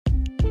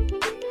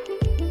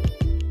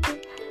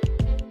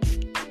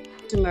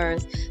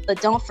customers, but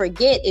don't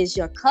forget it's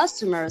your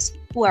customers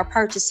who are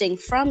purchasing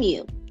from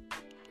you,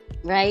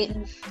 right?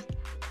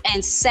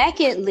 And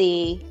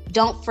secondly,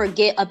 don't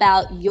forget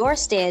about your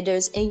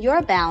standards and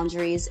your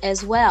boundaries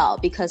as well,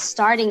 because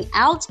starting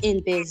out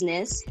in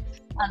business,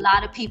 a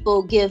lot of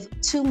people give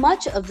too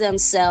much of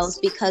themselves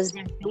because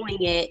they're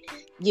doing it,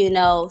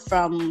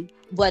 from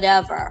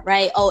whatever,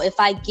 right? Oh, if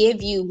I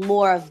give you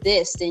more of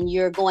this, then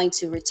you're going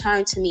to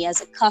return to me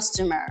as a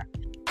customer.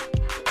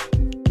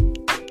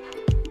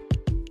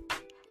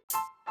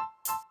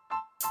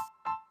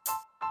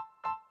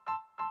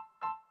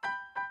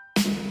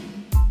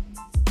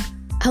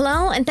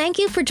 Hello, and thank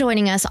you for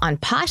joining us on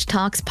Posh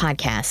Talks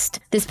podcast.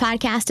 This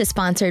podcast is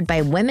sponsored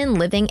by Women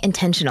Living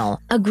Intentional,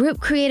 a group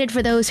created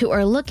for those who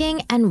are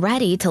looking and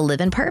ready to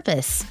live in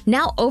purpose.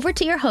 Now over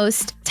to your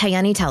host,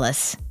 Tayani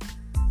Tellis.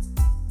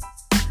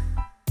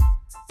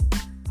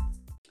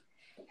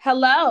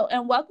 Hello,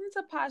 and welcome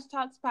to Posh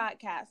Talks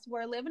podcast,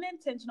 where living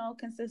intentional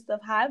consists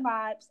of high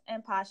vibes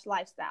and posh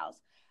lifestyles.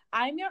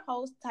 I'm your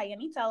host,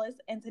 Tayani Tellis,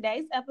 and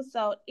today's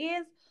episode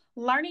is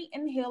Learning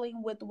and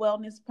Healing with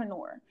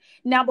Wellnesspreneur.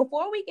 Now,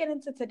 before we get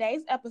into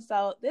today's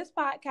episode, this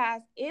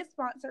podcast is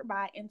sponsored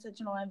by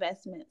Intentional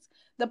Investments.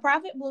 The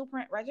Profit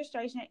Blueprint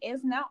registration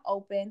is now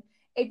open.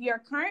 If you're a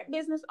current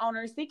business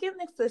owner seeking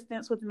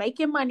assistance with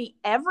making money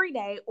every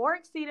day or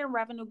exceeding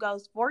revenue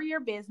goals for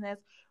your business,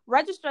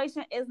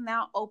 registration is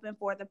now open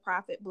for the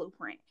Profit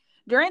Blueprint.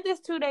 During this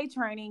 2-day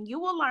training, you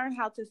will learn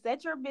how to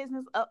set your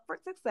business up for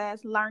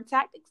success, learn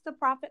tactics to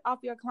profit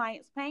off your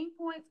clients' pain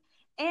points,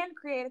 and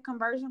create a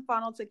conversion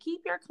funnel to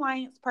keep your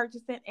clients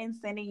purchasing and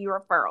sending you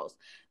referrals.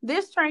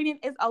 This training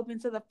is open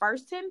to the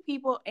first 10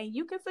 people, and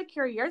you can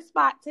secure your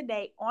spot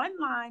today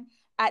online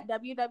at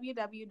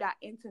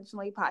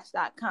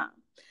www.intentionallyposh.com.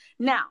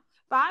 Now,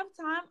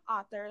 5-time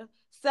author,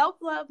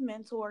 self-love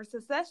mentor,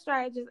 success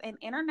strategist, and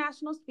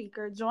international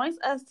speaker joins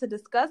us to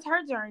discuss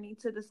her journey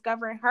to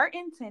discovering her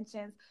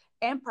intentions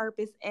and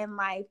purpose in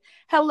life.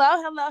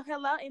 Hello,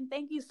 and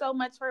thank you so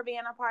much for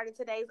being a part of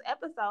today's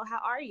episode. How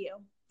are you?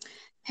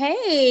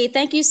 Hey,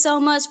 thank you so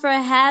much for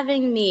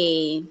having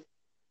me.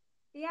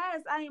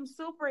 Yes, I am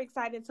super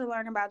excited to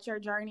learn about your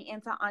journey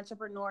into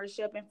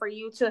entrepreneurship and for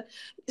you to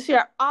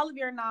share all of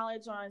your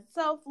knowledge on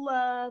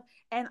self-love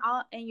and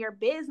your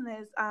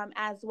business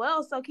as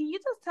well. So can you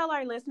just tell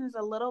our listeners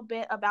a little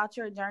bit about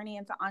your journey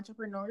into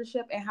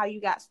entrepreneurship and how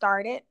you got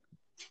started?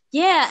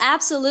 Yeah,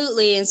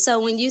 absolutely. And so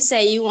when you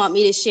say you want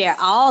me to share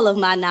all of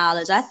my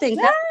knowledge, I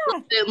think that's a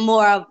little bit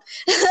more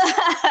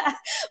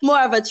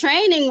of a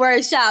training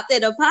workshop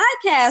than a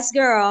podcast,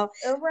 girl.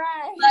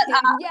 Right. But,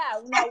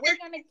 we're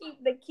going to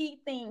keep the key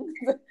things.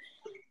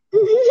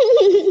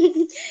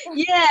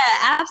 Yeah,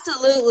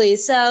 absolutely.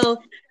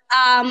 So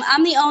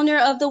I'm the owner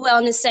of the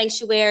Wellness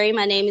Sanctuary.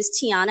 My name is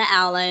Tiana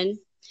Allen.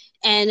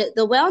 And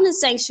the Wellness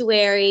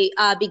Sanctuary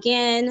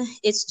began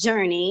its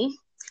journey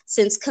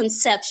since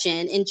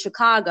conception in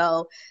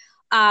Chicago,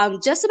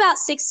 just about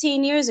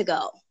 16 years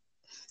ago.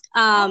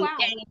 Wow.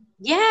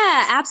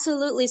 Yeah,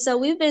 absolutely. So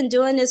we've been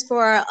doing this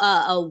for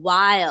a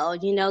while.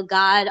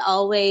 God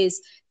always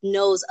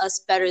knows us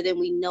better than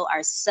we know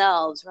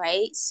ourselves,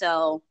 right?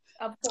 So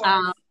of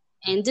course.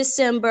 In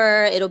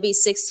December, it'll be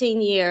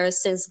 16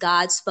 years since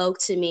God spoke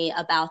to me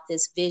about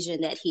this vision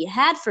that he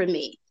had for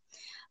me.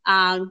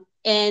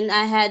 And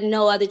I had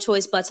no other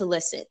choice but to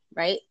listen,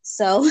 right?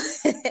 So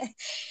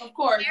of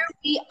course, here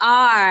we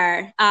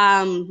are,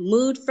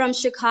 moved from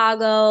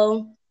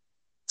Chicago,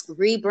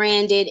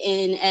 rebranded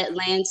in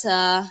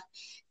Atlanta.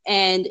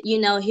 And,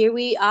 here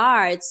we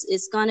are.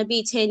 It's going to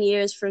be 10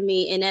 years for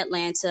me in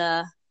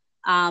Atlanta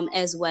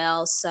as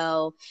well.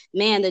 So,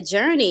 man, the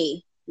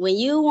journey, when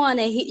you want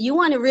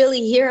to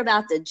really hear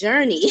about the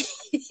journey.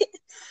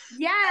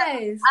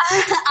 Yes.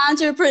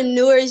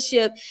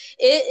 Entrepreneurship,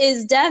 it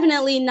is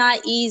definitely not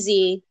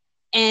easy.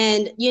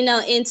 And,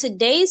 in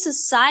today's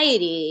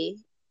society,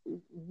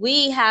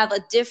 we have a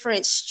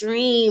different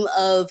stream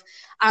of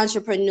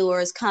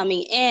entrepreneurs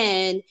coming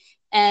in,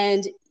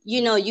 and,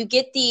 you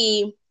get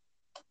the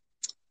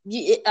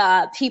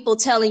people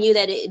telling you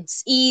that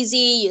it's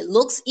easy, it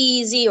looks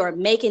easy, or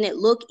making it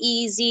look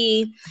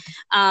easy.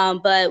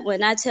 But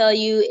when I tell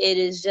you, it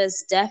is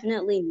just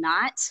definitely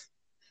not.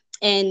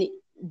 And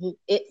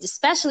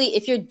especially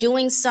if you're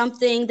doing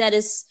something that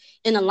is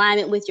in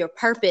alignment with your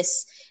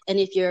purpose, and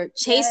if you're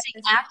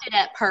chasing after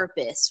that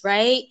purpose,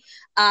 right?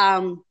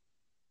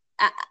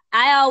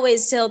 I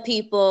always tell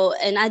people,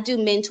 and I do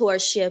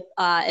mentorship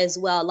as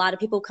well. A lot of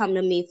people come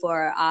to me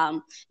for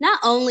not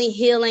only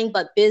healing,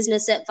 but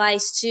business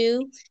advice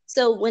too.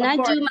 So when I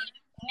do my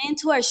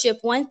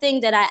mentorship, one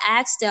thing that I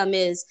ask them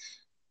is,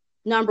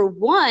 number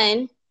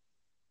one,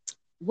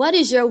 what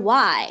is your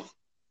why?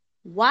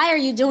 Why are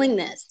you doing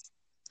this?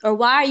 Or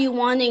why are you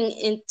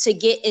wanting to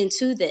get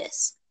into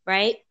this,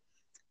 right?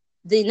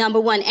 The number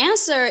one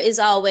answer is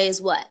always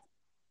what?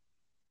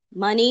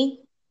 Money.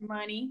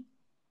 Or,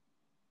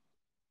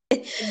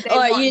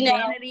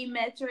 vanity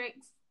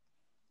metrics.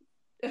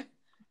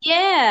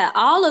 Yeah,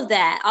 all of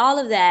that.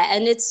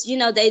 And it's,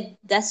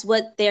 that's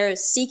what they're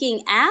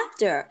seeking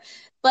after.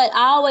 But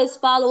I always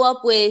follow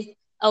up with,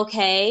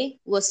 Okay,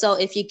 well, so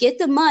if you get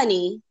the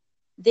money,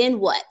 then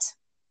what?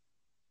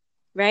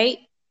 Right?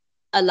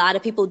 A lot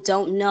of people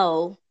don't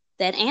know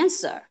that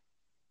answer,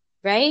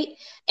 right?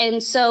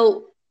 And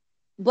so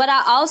what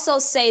I also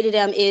say to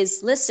them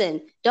is,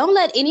 listen, don't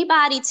let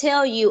anybody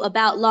tell you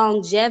about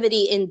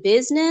longevity in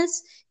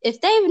business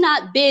if they've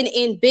not been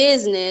in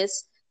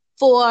business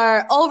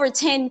for over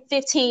 10,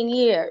 15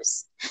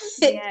 years.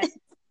 Yes.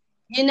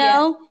 You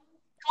know,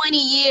 20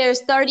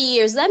 years, 30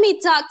 years. Let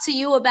me talk to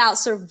you about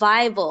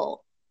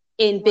survival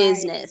in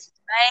business,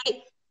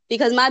 right?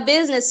 Because my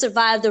business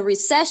survived the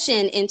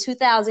recession in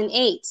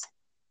 2008.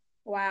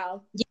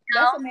 Wow. You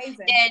That's know?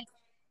 amazing. And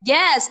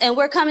yes, and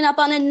we're coming up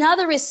on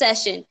another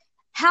recession.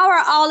 How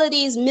are all of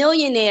these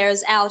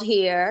millionaires out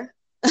here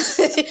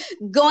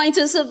going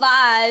to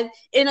survive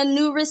in a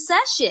new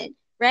recession,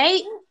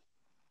 right?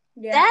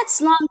 Yeah.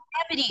 That's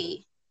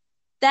longevity.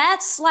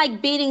 That's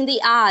like beating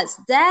the odds.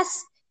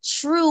 That's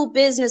true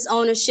business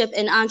ownership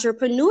and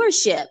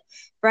entrepreneurship,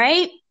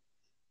 right?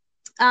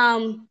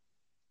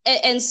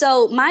 And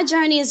so my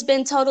journey has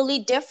been totally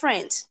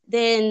different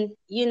than,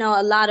 you know,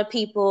 a lot of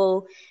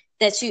people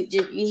that you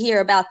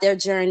hear about their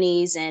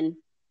journeys. And,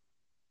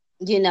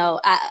 you know,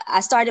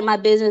 I started my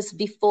business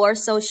before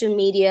social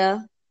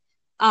media,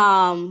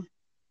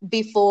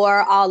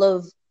 before all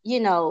of, you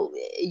know,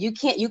 you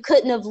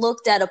couldn't have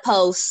looked at a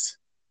post,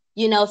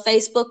 you know,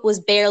 Facebook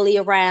was barely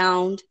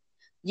around,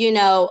 you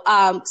know,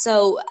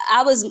 so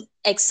I was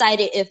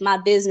excited if my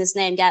business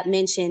name got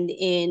mentioned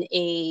in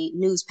a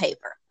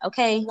newspaper.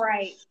 Okay.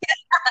 Right.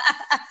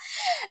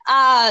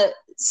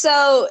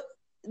 So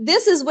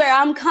this is where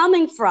I'm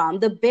coming from,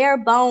 the bare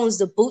bones,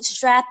 the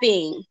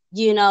bootstrapping,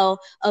 you know,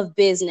 of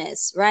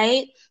business,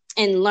 right?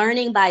 And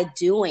learning by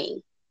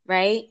doing,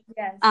 right?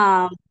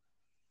 Yes.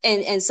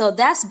 And so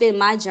that's been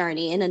my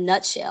journey in a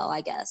nutshell, I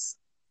guess.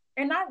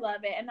 And I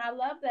love it. And I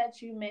love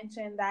that you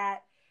mentioned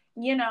that,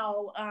 you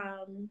know,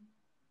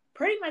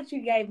 pretty much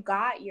you gave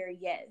God your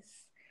yes.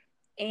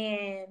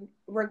 And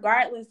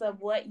regardless of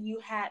what you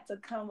had to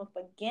come up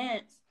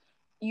against,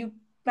 you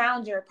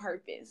found your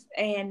purpose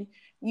and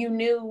you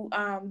knew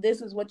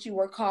this is what you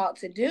were called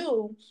to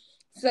do.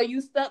 So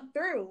you stuck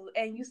through,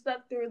 and you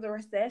stuck through the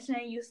recession.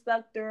 You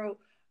stuck through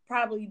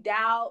probably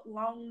doubt,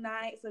 long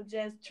nights of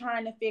just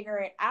trying to figure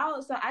it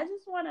out. So I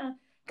just want to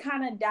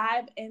kind of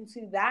dive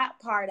into that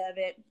part of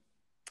it.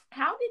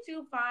 How did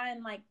you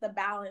find like the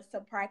balance to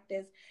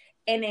practice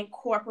and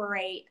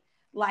incorporate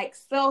like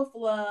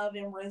self-love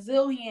and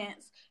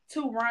resilience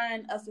to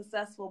run a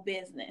successful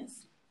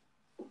business?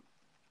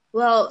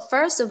 Well,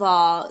 first of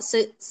all,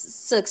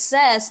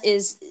 success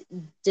is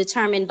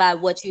determined by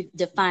what you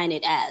define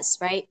it as,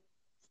 right?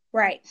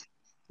 Right.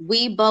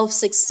 We both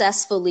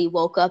successfully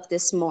woke up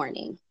this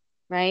morning,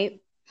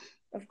 right?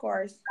 Of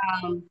course.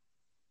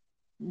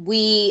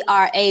 We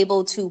are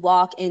able to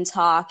walk and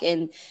talk,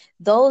 and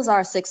those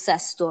are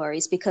success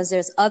stories because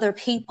there's other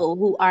people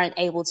who aren't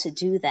able to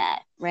do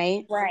that,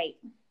 right? Right.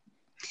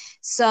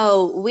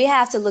 So we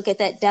have to look at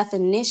that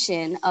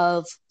definition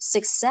of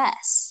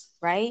success,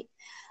 right?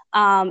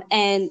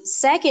 And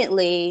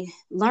secondly,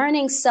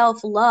 learning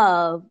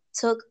self-love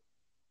took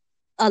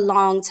a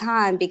long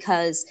time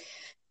because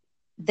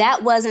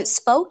that wasn't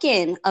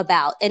spoken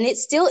about, and it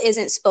still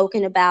isn't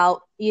spoken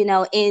about, you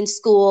know, in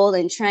school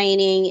and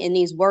training in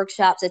these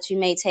workshops that you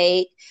may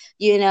take,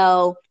 you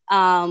know,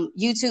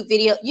 YouTube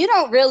video. You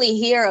don't really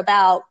hear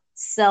about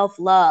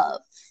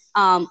self-love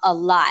a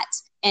lot,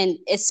 and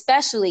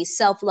especially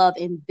self-love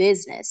in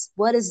business.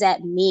 What does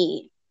that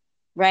mean?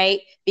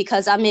 Right?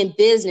 Because I'm in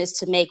business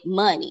to make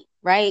money,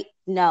 right?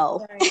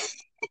 No. Right.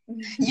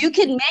 You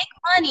can make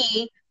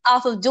money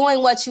off of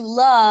doing what you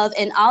love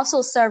and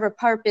also serve a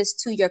purpose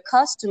to your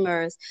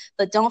customers.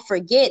 But don't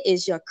forget,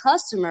 it's your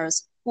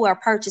customers who are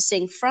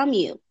purchasing from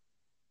you,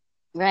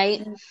 right?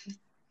 Mm-hmm.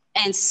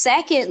 And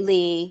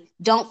secondly,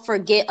 don't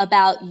forget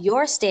about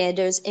your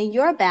standards and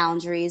your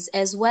boundaries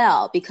as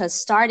well, because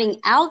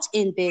starting out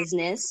in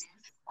business,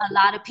 a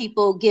lot of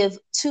people give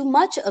too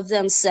much of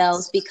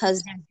themselves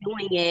because they're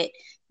doing it,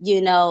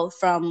 you know,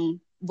 from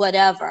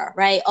whatever,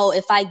 right? Oh,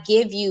 if I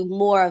give you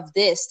more of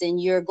this, then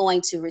you're going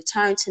to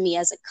return to me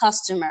as a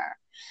customer.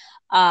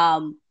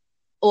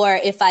 Or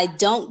if I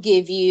don't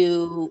give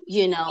you,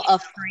 you know, a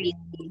free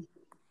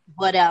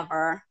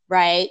whatever,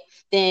 right?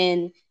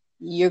 Then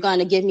you're going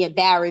to give me a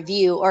bad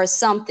review or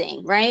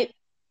something, right?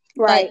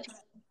 Right. But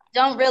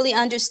don't really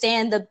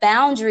understand the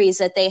boundaries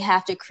that they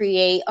have to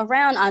create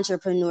around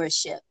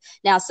entrepreneurship.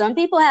 Now, some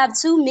people have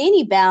too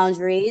many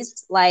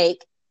boundaries,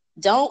 like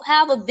don't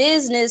have a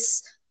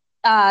business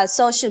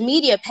social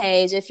media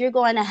page if you're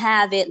going to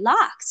have it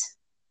locked.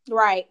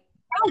 Right.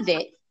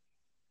 Private.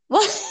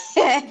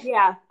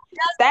 Yeah.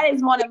 That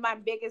is one of my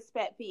biggest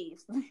pet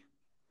peeves.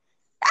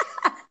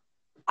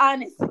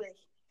 Honestly.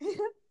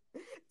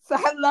 So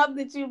I love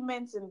that you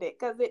mentioned it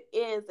because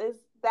it's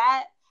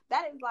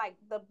that is like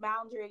the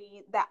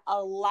boundary that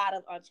a lot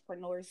of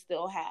entrepreneurs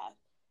still have.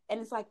 And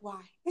it's like,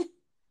 why?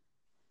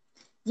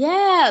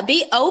 Yeah,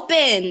 be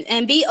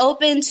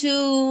open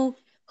to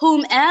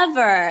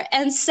whomever.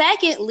 And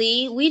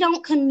secondly, we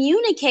don't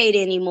communicate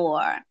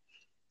anymore.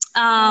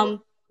 And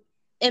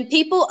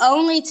people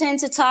only tend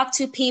to talk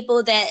to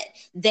people that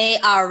they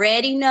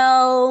already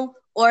know,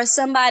 or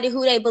somebody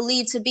who they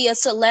believe to be a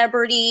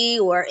celebrity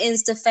or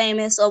Insta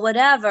famous or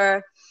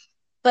whatever.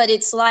 But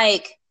it's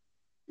like,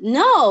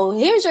 no,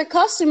 here's your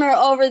customer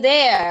over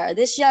there.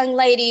 This young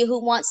lady who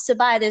wants to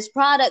buy this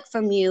product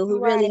from you,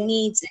 who really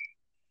needs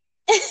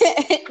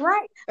it.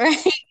 Right.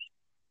 Right.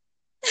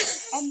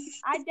 And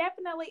I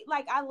definitely,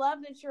 like, I love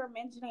that you're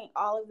mentioning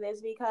all of this,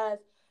 because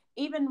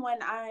even when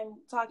I'm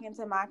talking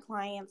to my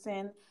clients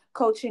and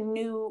coaching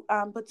new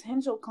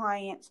potential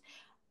clients,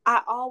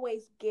 I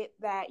always get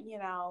that,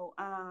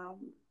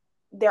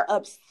 they're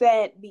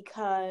upset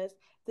because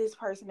this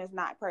person is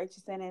not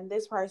purchasing and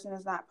this person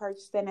is not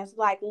purchasing. It's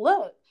like,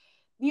 look,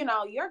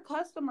 your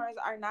customers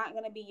are not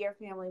going to be your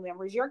family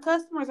members. Your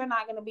customers are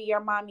not going to be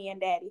your mommy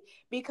and daddy,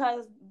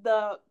 because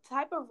the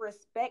type of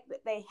respect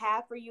that they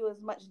have for you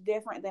is much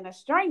different than a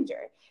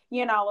stranger.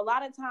 A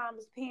lot of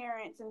times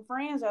parents and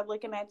friends are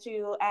looking at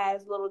you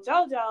as little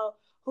JoJo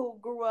who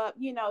grew up,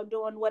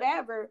 doing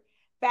whatever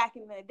back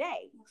in the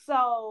day.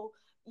 So,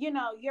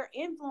 your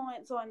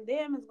influence on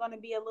them is going to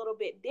be a little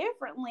bit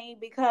differently,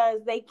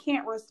 because they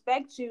can't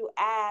respect you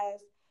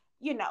as,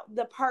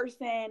 the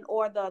person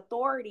or the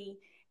authority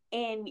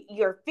in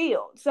your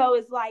field. So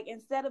it's like,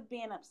 instead of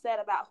being upset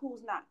about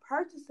who's not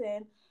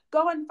purchasing,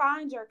 go and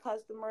find your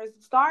customers,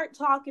 start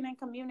talking and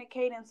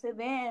communicating to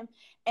them,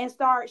 and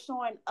start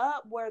showing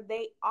up where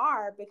they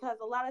are. Because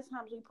a lot of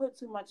times we put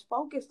too much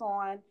focus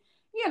on,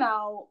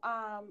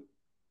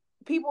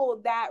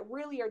 people that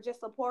really are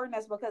just supporting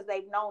us because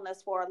they've known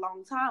us for a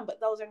long time, but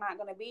those are not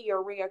going to be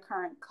your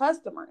reoccurring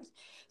customers.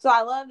 So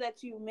I love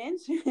that you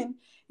mentioned,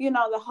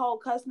 the whole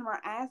customer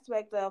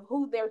aspect of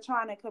who they're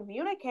trying to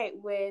communicate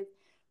with.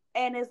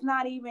 And it's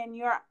not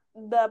even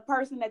the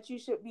person that you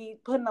should be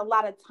putting a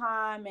lot of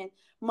time and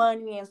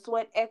money and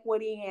sweat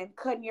equity and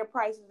cutting your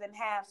prices in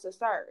half to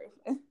serve.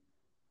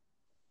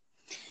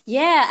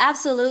 Yeah,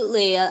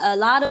 absolutely. A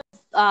lot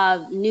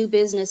of new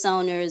business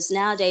owners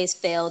nowadays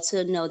fail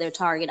to know their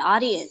target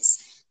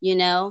audience,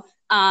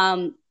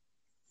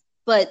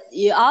 but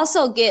you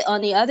also get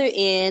on the other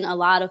end a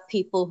lot of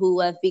people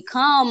who have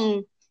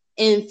become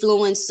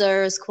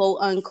influencers, quote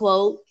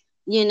unquote,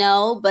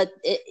 but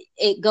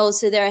it goes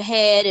to their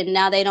head, and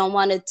now they don't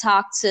want to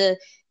talk to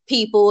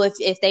people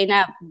if they're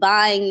not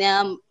buying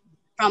them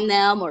from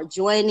them or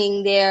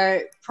joining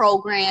their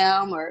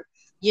program or,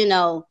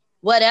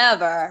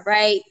 whatever,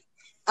 right?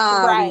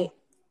 Right.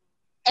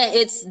 And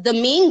it's the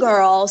mean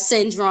girl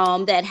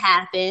syndrome that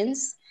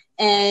happens.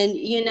 And,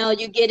 you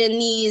get in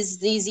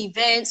these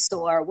events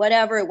or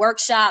whatever,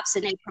 workshops,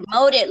 and they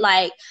promote it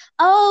like,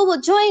 oh,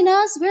 well, join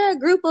us. We're a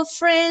group of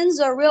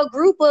friends or a real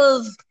group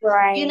of,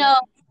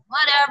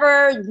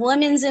 whatever,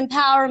 women's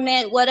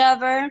empowerment,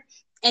 whatever.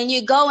 And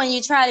you go and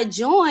you try to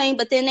join,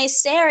 but then they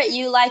stare at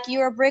you like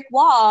you're a brick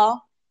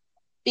wall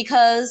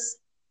because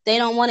they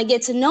don't want to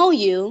get to know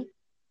you.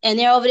 And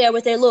they're over there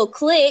with their little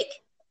clique.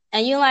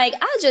 And you're like,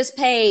 I just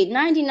paid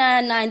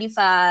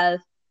 $99.95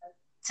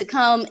 to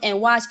come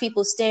and watch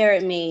people stare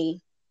at me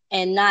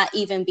and not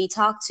even be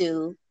talked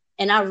to.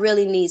 And I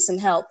really need some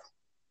help.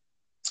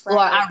 Right. Or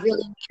I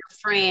really need a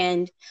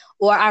friend,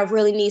 or I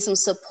really need some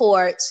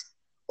support.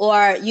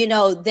 Or,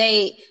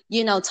 they,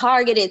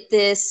 targeted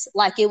this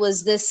like it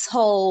was this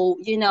whole,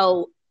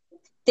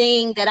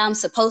 thing that I'm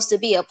supposed to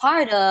be a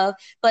part of.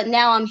 But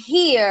now I'm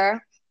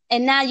here,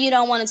 and now you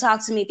don't want to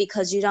talk to me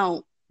because you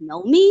don't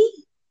know me.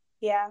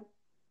 Yeah.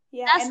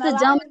 Yeah. That's the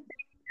dumbest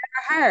thing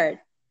I've ever heard.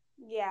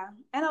 Yeah.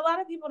 And a lot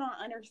of people don't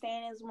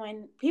understand is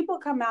when people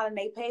come out and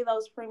they pay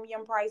those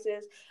premium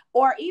prices,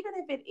 or even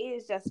if it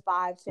is just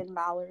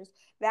 $5-10,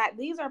 that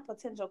these are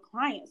potential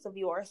clients of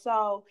yours.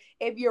 So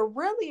if you're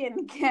really in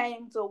the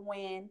game to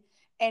win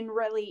and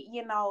really,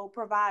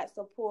 provide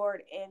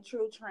support and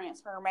true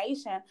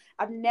transformation,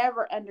 I've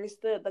never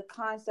understood the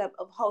concept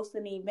of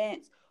hosting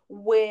events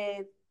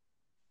without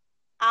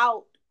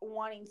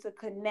wanting to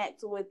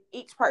connect with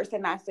each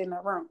person that's in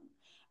the room.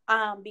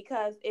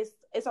 Because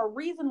it's a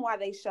reason why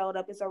they showed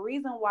up. It's a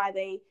reason why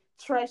they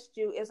trust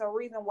you. It's a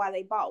reason why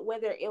they bought,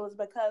 whether it was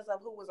because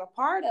of who was a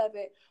part of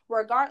it.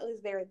 Regardless,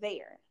 they're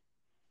there.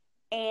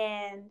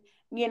 And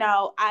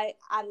I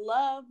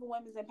love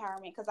women's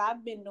empowerment because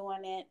I've been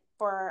doing it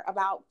for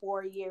about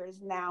 4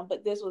 years now.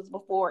 But this was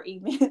before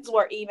events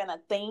were even a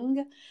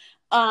thing.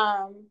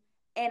 And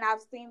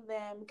I've seen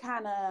them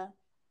kind of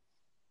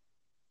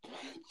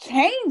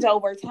change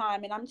over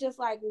time, and I'm just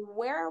like,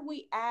 where are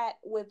we at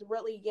with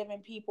really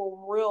giving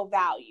people real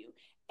value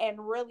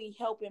and really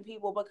helping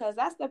people? Because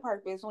that's the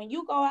purpose. When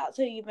you go out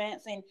to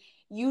events and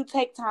you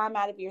take time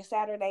out of your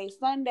Saturdays,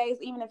 Sundays,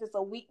 even if it's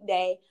a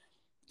weekday,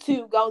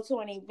 to go to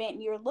an event,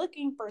 you're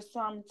looking for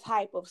some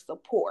type of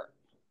support.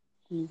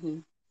 Mm-hmm.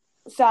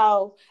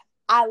 So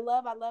I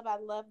love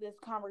this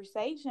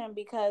conversation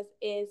because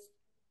it's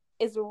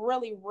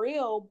really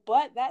real.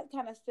 But that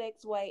kind of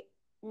segues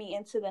me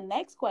into the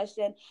next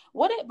question.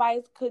 What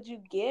advice could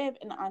you give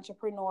an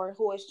entrepreneur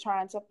who is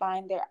trying to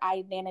find their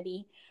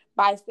identity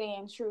by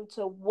staying true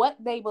to what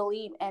they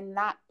believe and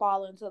not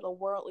fall into the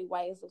worldly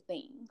ways of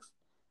things?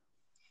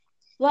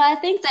 Well, I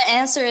think the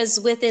answer is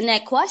within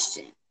that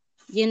question,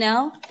 you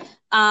know?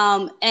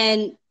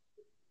 And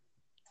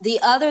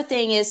the other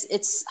thing is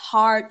it's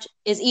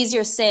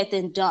easier said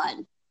than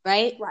done,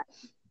 right? Right.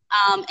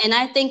 And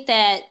I think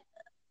that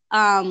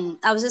I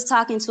was just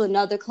talking to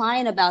another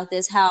client about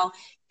this, how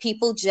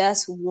people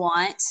just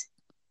want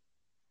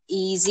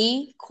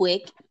easy,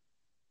 quick,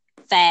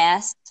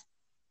 fast,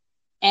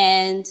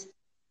 and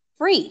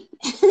free.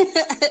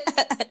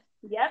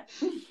 Yep.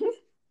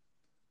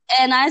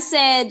 And I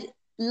said,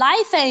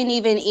 life ain't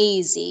even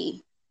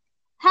easy.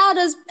 How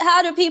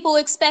do people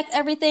expect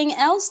everything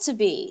else to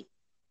be?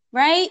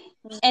 Right?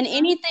 Mm-hmm. And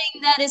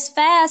anything that is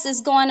fast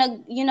is going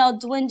to,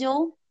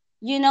 dwindle.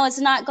 It's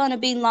not going to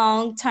be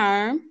long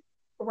term.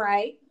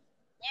 Right.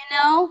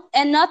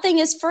 And nothing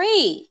is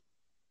free.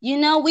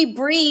 We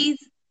breathe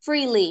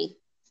freely,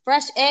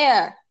 fresh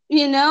air,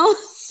 Right.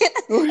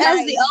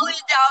 That's the only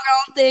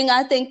doggone thing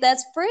I think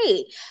that's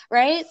free,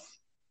 right?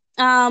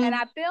 And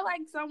I feel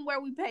like somewhere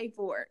we pay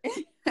for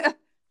it.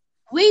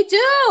 We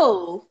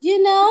do, we're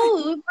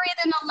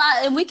breathing a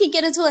lot, and we could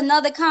get into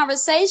another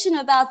conversation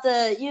about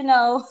the,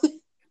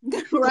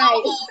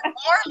 right,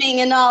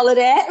 warming and all of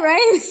that,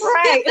 right?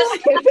 Right.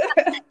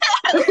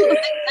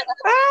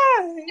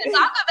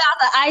 Talk about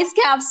the ice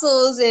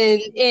capsules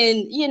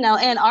in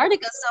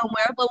Antarctica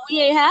somewhere, but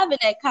we ain't having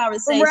that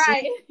conversation.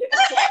 Right.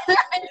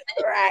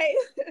 Right.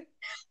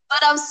 But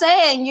I'm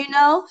saying,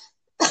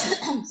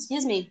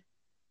 excuse me,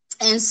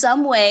 in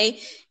some way,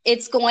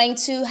 it's going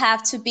to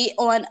have to be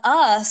on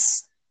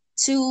us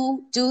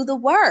to do the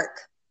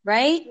work,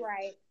 right?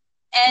 Right.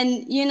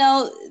 And,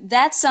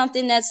 that's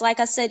something that's,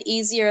 like I said,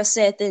 easier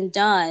said than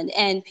done.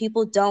 And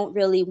people don't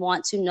really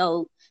want to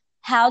know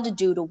how to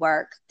do the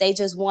work. They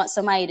just want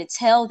somebody to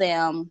tell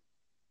them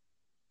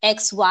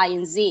X, Y,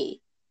 and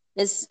Z.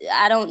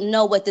 I don't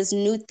know what this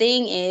new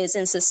thing is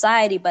in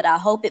society, but I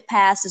hope it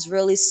passes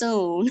really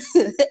soon.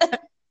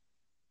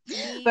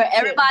 Where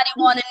everybody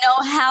want to know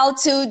how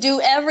to do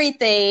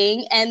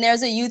everything, and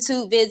there's a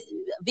YouTube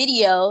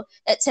video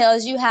that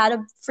tells you how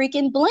to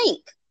freaking blink.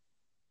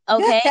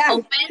 Okay,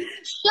 open,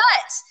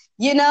 shut.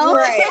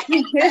 Right.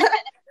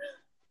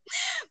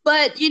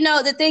 But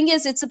the thing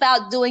is, it's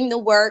about doing the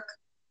work.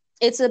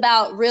 It's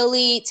about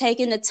really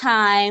taking the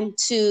time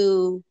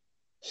to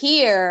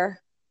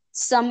hear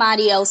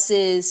somebody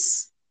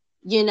else's,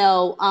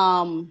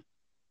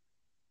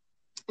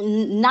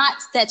 not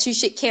that you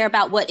should care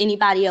about what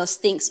anybody else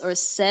thinks or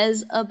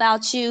says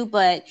about you,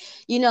 but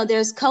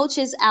there's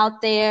coaches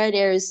out there.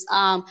 There's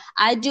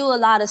I do a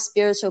lot of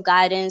spiritual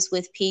guidance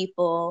with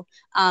people,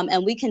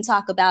 and we can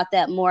talk about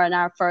that more in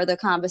our further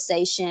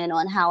conversation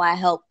on how I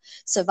help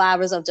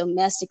survivors of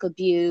domestic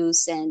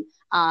abuse and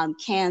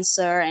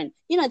cancer, and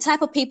the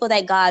type of people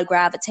that God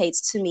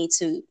gravitates to me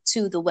to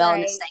the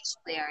wellness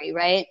sanctuary,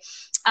 right?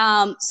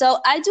 So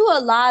I do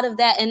a lot of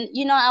that, and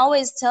I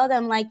always tell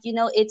them, like,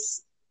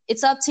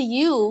 it's up to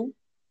you,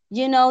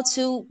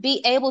 to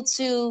be able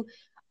to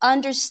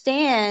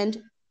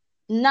understand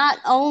not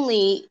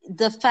only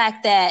the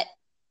fact that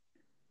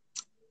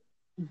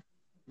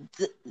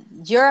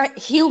you're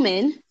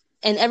human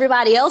and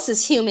everybody else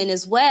is human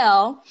as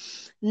well,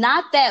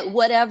 not that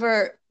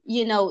whatever,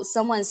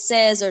 someone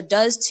says or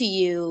does to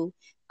you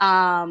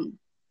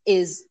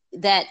is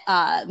that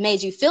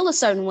made you feel a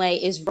certain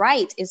way is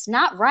right. It's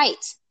not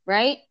right,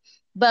 right?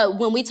 But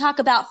when we talk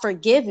about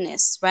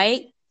forgiveness,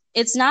 right?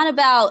 It's not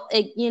about,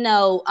 it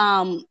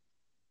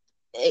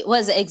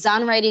was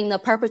exonerating the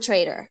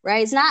perpetrator,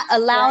 right? It's not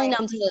allowing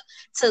them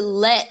to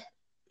let,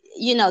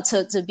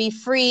 to be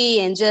free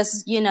and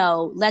just,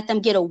 let them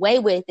get away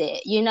with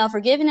it.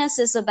 Forgiveness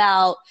is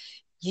about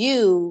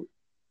you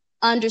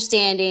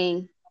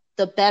understanding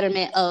the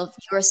betterment of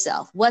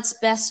yourself, what's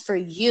best for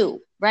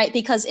you, right?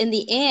 Because in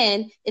the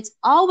end, it's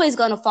always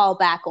going to fall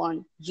back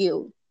on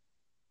you,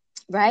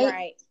 right?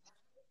 Right.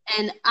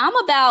 And I'm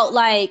about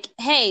like,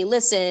 hey,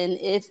 listen,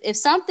 if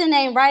something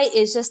ain't right,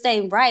 it just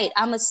ain't right.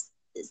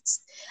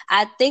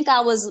 I think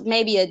I was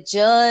maybe a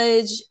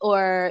judge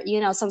or,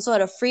 some sort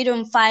of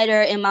freedom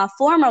fighter in my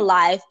former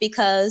life,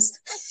 because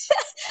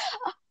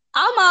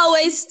I'm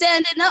always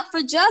standing up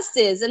for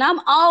justice, and I'm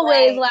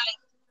always like,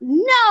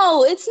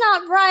 no, it's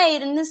not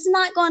right, and it's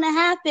not going to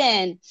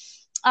happen.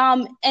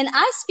 And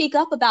I speak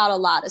up about a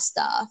lot of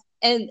stuff.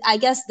 And I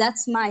guess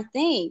that's my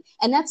thing.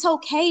 And that's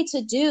okay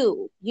to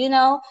do,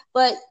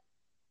 but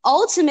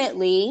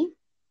ultimately,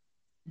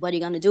 what are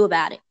you going to do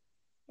about it?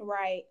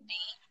 Right.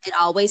 It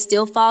always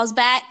still falls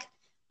back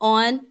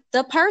on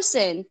the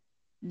person,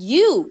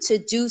 you, to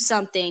do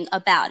something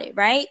about it,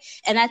 right?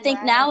 And I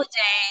think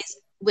nowadays,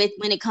 when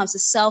it comes to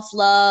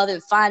self-love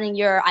and finding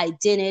your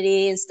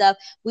identity and stuff,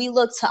 we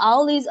look to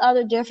all these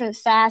other different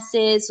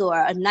facets or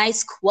a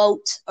nice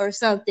quote or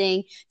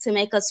something to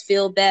make us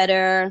feel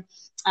better.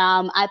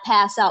 I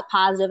pass out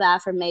positive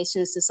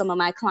affirmations to some of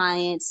my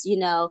clients,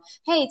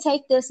 hey,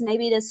 take this,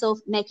 maybe this will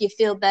make you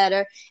feel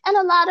better. And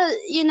a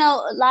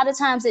lot of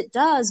times it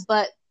does,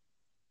 but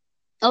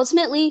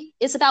ultimately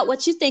it's about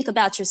what you think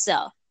about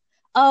yourself.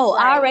 Oh,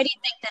 I already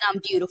think that I'm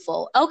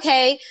beautiful.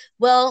 Okay,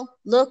 well,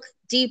 look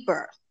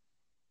deeper.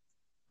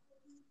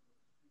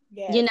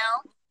 Yes. You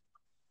know?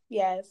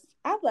 Yes.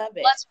 I love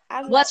it.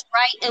 What's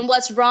right and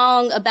what's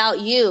wrong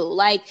about you?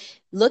 Like,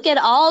 look at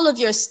all of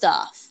your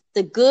stuff,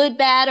 the good,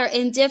 bad, or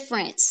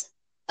indifferent.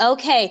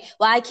 Okay,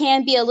 well, I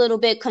can be a little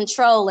bit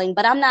controlling,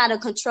 but I'm not a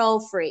control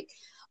freak.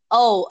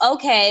 Oh,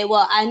 okay,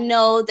 well, I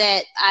know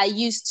that I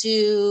used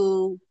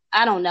to,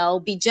 I don't know,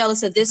 be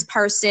jealous of this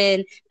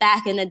person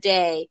back in the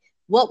day.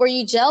 What were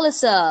you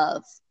jealous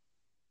of?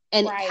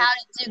 And how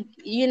did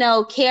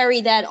you,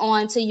 carry that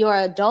on to your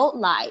adult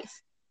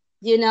life?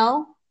 Yes.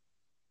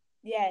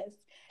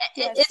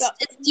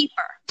 It's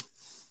deeper.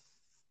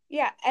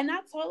 Yeah, and I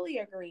totally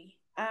agree.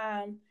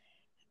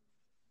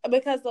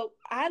 Because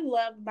I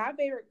love my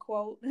favorite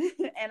quote,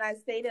 and I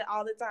say it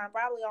all the time,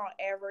 probably on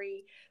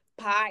every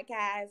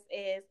podcast,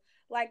 is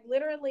like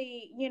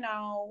literally,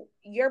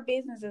 your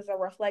business is a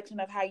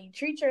reflection of how you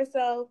treat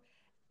yourself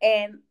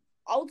and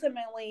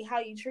ultimately how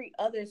you treat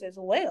others as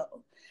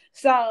well.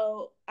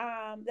 So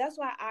that's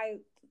why I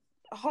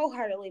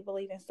wholeheartedly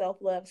believe in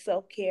self-love,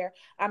 self-care.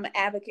 I'm an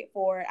advocate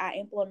for it. I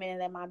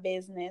implement it in my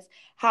business.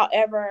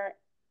 However,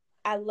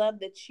 I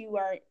love that you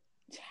are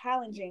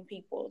challenging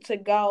people to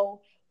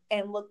go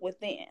and look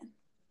within,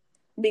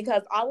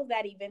 because all of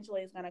that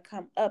eventually is going to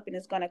come up and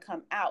it's going to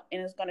come out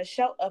and it's going to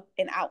show up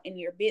and out in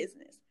your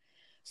business.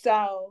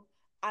 So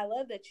I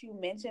love that you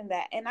mentioned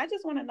that. And I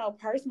just want to know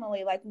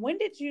personally, like, when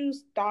did you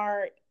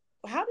start?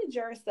 How did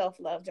your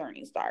self-love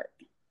journey start?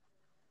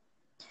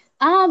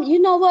 You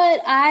know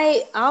what?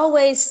 I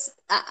always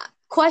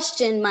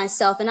question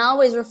myself, and I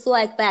always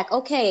reflect back.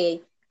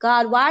 Okay,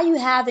 God, why are you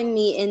having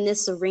me in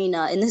this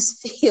arena, in this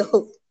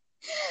field?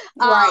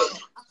 Right.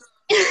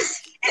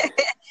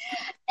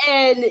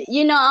 And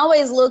I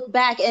always look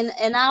back and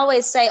I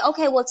always say,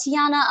 okay, well,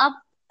 Tiana,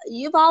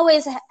 you've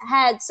always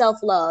had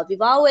self-love.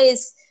 You've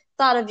always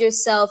thought of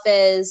yourself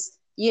as,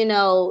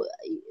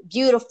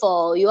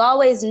 beautiful. You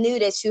always knew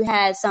that you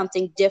had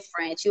something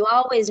different. You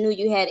always knew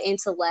you had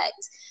intellect,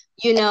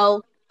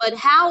 but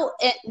how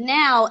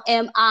now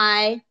am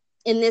I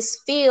in this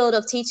field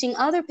of teaching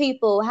other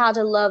people how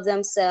to love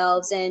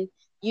themselves and,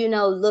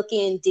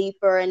 looking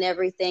deeper and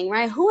everything,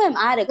 right? Who am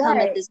I to come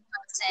at this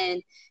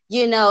person,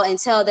 and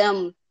tell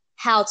them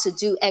how to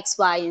do X,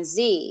 Y, and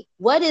Z?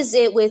 What is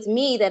it with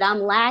me that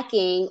I'm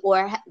lacking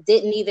or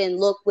didn't even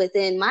look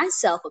within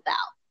myself about?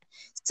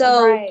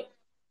 So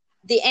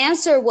the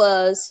answer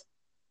was,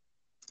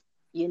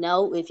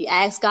 if you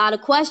ask God a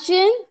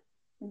question,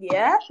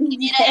 yeah, you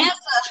need an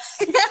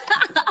answer.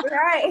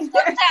 Right.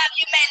 Sometimes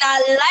you may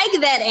not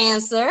like that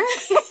answer.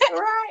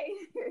 Right.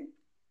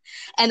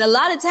 And a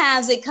lot of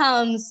times it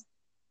comes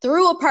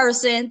through a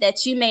person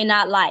that you may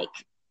not like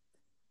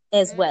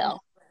as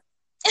well.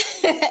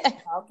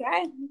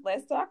 Okay,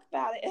 let's talk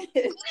about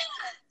it.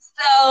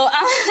 So,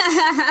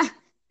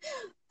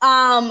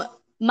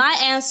 my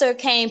answer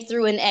came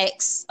through an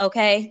ex,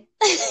 okay?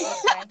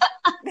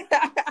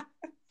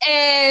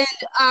 And,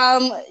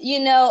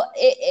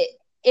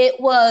 it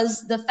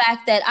was the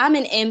fact that I'm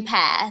an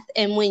empath.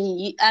 And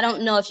I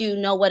don't know if you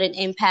know what an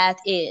empath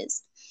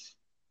is,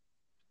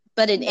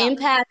 but an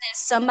empath is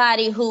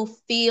somebody who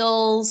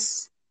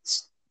feels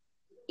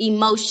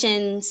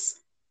emotions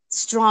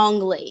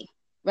strongly,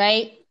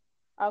 right?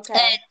 Okay.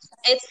 And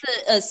it's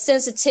a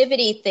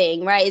sensitivity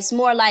thing, right? It's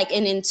more like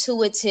an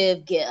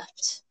intuitive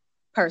gift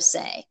per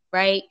se,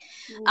 right?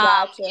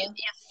 Gotcha. You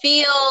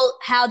feel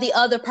how the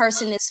other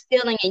person is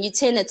feeling and you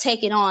tend to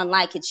take it on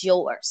like it's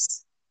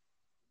yours,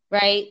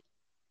 right?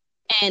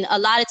 And a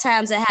lot of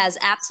times it has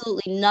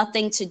absolutely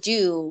nothing to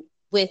do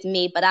with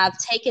me, but I've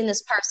taken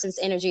this person's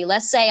energy.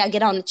 Let's say I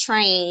get on the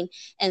train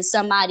and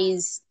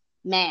somebody's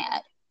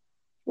mad.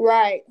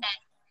 Right.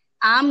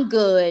 I'm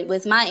good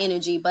with my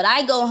energy, but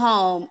I go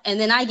home and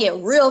then I get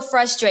real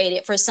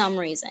frustrated for some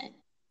reason.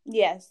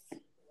 Yes.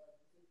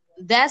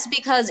 That's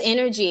because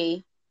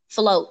energy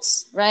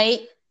floats,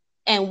 right?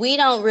 And we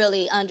don't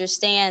really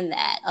understand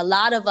that. A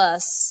lot of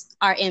us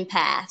are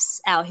empaths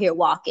out here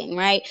walking,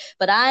 right?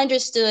 But I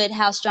understood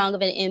how strong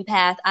of an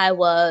empath I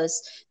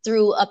was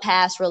through a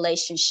past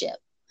relationship,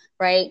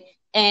 right?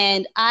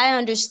 And I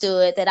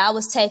understood that I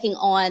was taking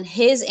on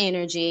his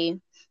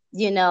energy,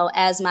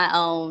 as my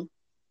own.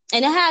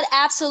 And it had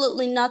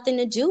absolutely nothing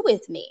to do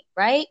with me,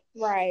 right?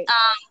 Right.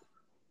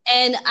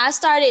 And I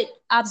started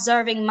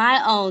observing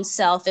my own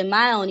self and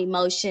my own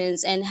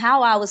emotions and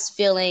how I was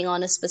feeling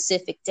on a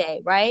specific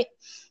day, right?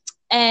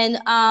 And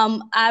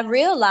I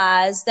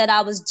realized that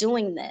I was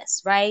doing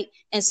this, right?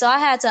 And so I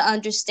had to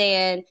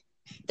understand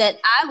that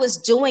I was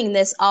doing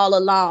this all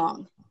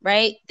along,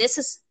 right? This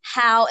is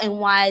how and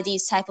why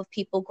these type of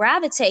people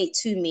gravitate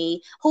to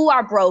me, who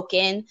are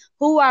broken,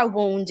 who are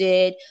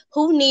wounded,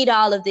 who need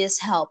all of this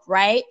help,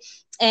 right?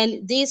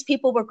 And these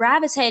people were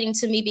gravitating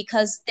to me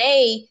because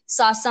they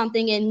saw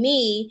something in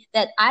me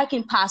that I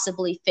can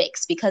possibly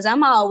fix, because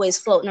I'm always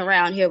floating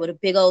around here with a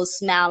big old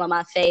smile on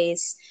my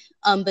face,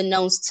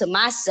 unbeknownst to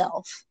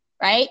myself,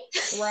 right?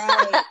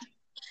 Right.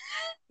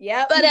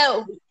 Yep. But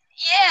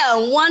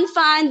one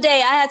fine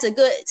day I had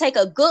to take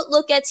a good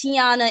look at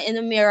Tiana in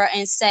the mirror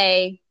and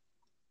say,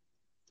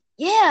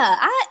 yeah,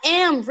 I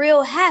am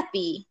real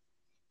happy,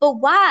 but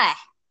why?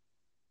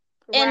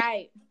 And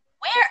right.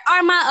 where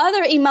are my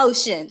other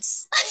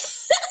emotions?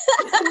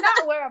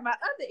 Not where are my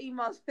other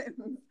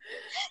emotions?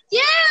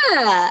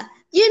 Yeah.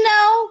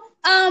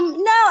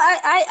 No,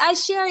 I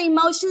share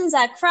emotions.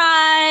 I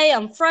cry.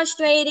 I'm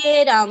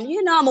frustrated.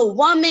 I'm a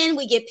woman.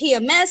 We get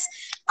PMS,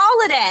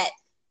 all of that,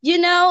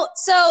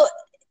 So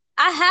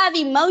I have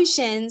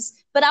emotions,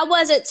 but I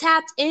wasn't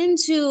tapped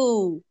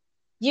into,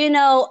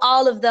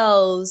 all of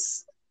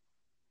those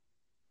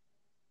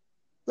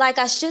like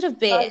I should have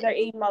been. Other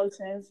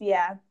emotions,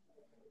 yeah.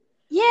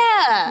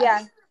 Yeah.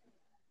 Yeah.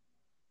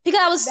 Because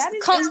I was that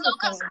is so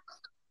interesting.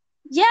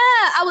 Yeah,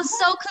 I was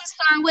so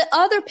concerned with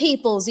other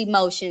people's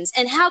emotions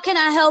and how can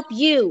I help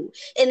you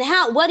and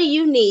what do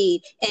you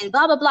need and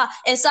blah, blah, blah.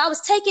 And so I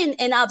was taking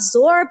and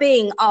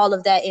absorbing all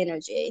of that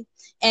energy.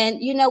 And,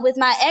 with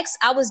my ex,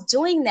 I was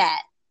doing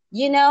that,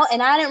 and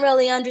I didn't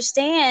really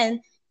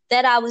understand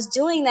that I was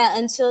doing that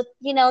until,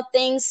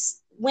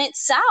 things went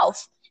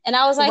south. And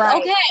I was like,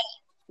 Right. okay,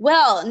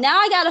 well, now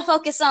I got to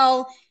focus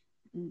on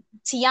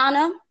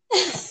Tiana.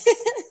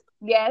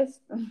 Yes.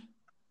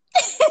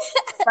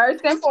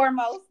 First and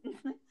foremost.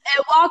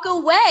 And walk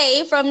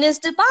away from this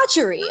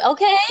debauchery,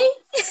 okay?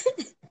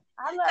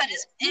 I love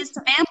it. It's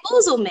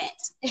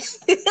bamboozlement.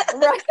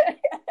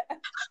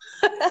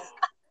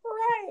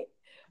 Right.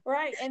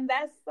 Right. And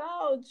that's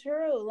so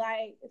true.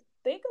 Like,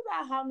 think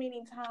about how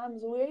many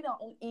times we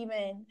don't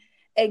even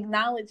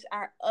acknowledge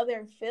our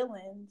other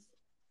feelings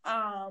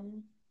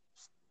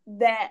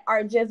that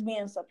are just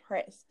being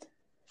suppressed.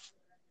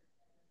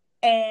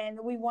 And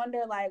we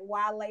wonder, like,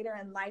 why later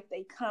in life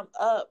they come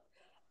up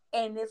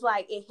and it's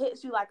like it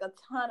hits you like a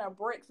ton of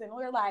bricks. And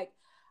we're like,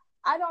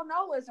 I don't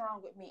know what's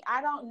wrong with me.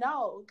 I don't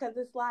know. Because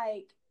it's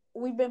like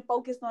we've been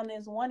focused on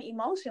this one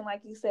emotion,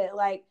 like you said.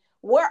 Like,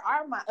 where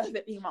are my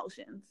other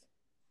emotions?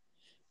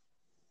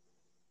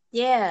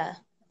 Yeah.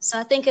 So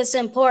I think it's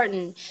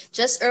important.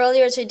 Just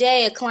earlier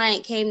today, a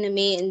client came to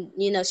me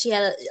and, she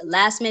had a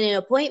last minute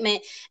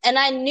appointment and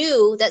I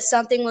knew that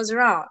something was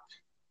wrong.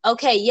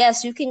 Okay,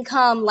 yes, you can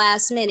come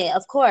last minute.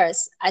 Of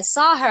course. I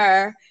saw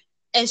her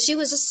and she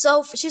was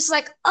just she's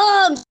like,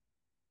 I'm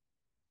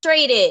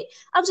frustrated.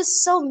 I'm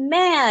just so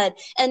mad.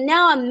 And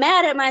now I'm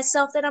mad at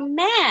myself that I'm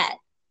mad,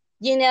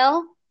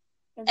 Right.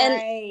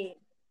 And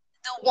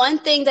the one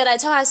thing that I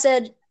told her, I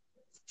said,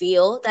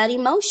 feel that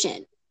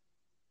emotion.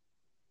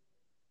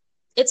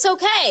 It's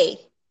okay.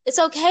 It's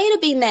okay to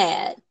be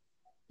mad.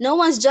 No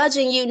one's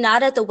judging you,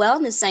 not at the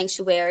wellness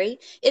sanctuary.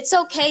 It's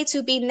okay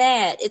to be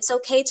mad. It's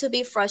okay to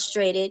be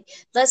frustrated.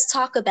 Let's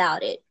talk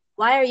about it.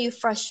 Why are you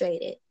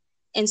frustrated?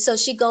 And so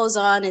she goes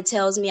on and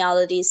tells me all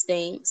of these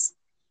things.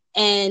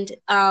 And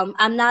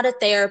I'm not a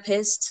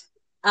therapist.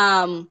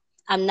 I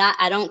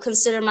don't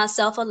consider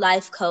myself a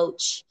life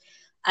coach.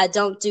 I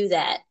don't do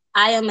that.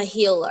 I am a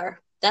healer.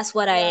 That's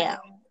what I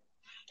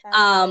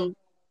am.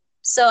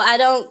 So I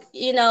don't,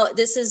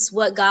 this is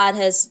what God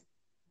has,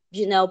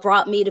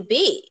 brought me to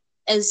be.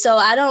 And so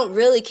I don't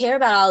really care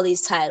about all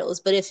these titles.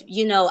 But if,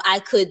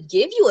 I could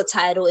give you a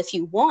title if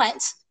you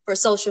want for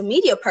social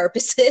media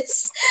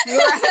purposes.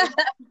 Right.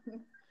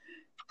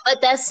 But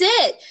that's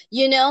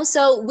it,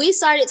 So we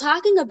started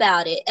talking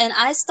about it and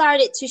I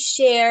started to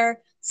share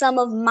some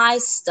of my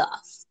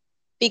stuff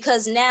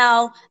because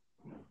now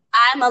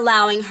I'm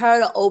allowing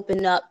her to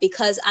open up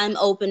because I'm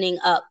opening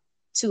up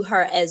to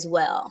her as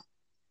well.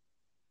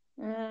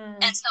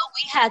 And so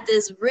we had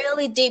this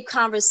really deep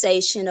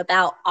conversation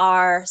about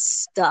our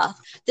stuff.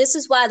 This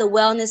is why the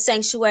Wellness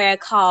Sanctuary I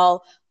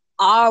call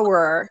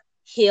our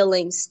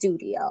healing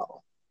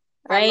studio,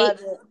 right? I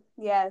love it.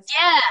 Yes.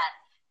 Yeah.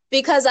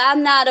 Because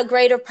I'm not a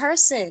greater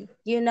person,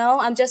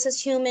 I'm just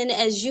as human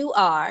as you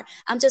are.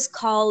 I'm just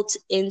called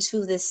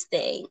into this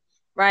thing,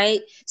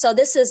 right? So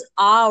this is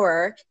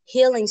our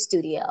healing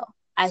studio.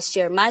 I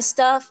share my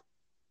stuff,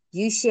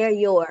 you share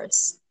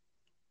yours,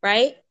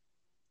 right?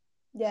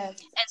 Yes.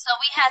 And so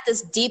we had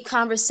this deep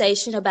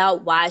conversation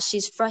about why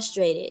she's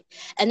frustrated.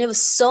 And there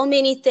was so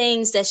many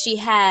things that she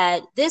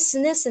had, this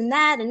and this and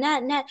that and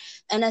that and that.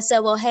 And I said,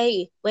 well,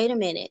 hey, wait a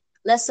minute.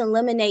 Let's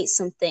eliminate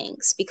some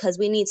things because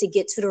we need to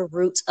get to the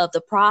root of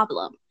the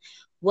problem.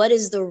 What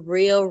is the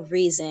real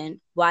reason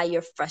why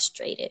you're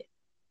frustrated?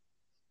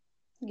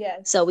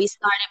 Yes. So we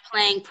started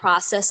playing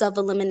process of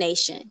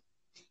elimination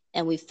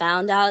and we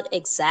found out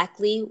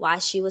exactly why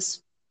she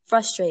was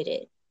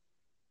frustrated.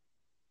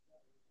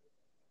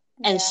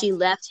 And she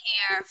left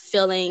here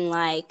feeling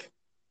like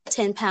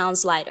 10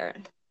 pounds lighter.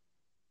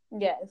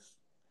 Yes.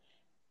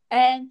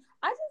 And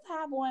I just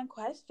have one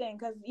question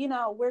because,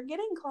 we're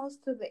getting close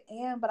to the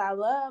end, but I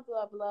love,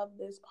 love, love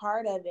this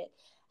part of it.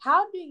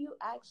 How do you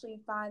actually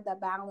find the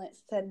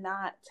balance to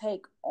not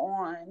take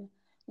on,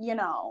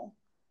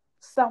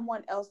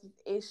 someone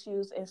else's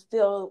issues and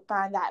still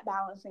find that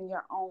balance in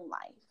your own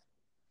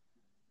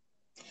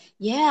life?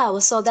 Yeah,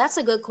 well, so that's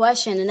a good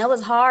question. And that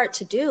was hard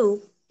to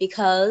do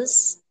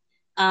because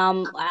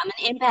I'm an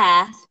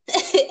empath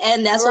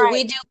and that's what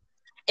we do.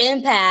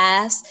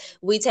 Empaths,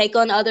 we take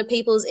on other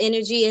people's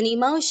energy and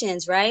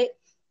emotions, right?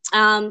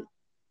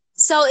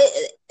 So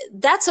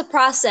that's a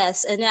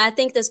process. And I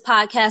think this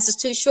podcast is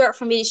too short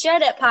for me to share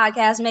that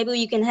podcast. Maybe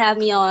you can have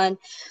me on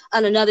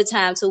another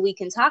time so we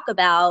can talk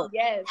about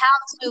how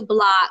to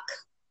block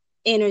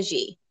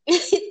energy.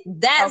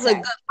 That's a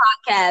good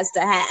podcast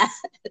to have.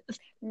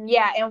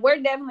 Yeah, and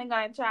we're definitely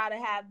going to try to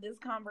have this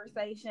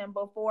conversation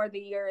before the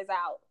year is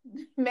out.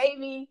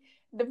 Maybe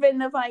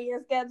depending upon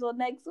your schedule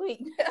next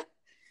week.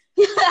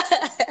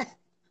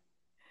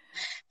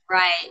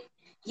 Right.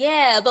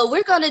 Yeah, but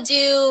we're going to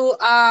do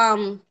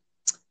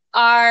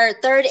our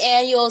third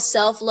annual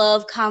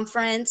self-love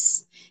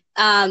conference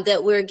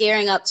that we're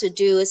gearing up to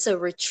do. It's a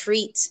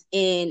retreat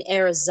in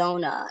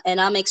Arizona, and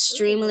I'm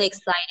extremely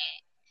excited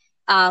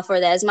for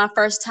that. It's my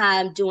first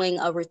time doing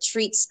a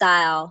retreat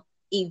style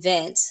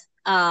event,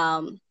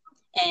 and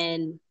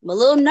I'm a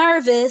little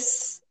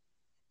nervous.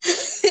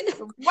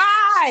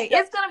 Why?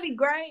 It's going to be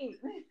great.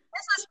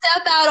 It's a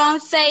step out on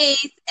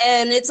faith,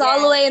 and it's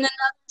all the way in another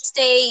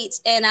state,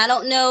 and I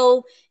don't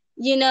know,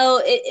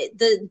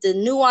 the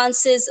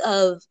nuances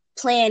of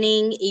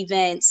planning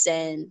events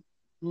and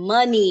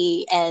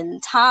money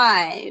and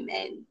time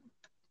and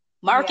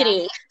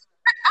marketing.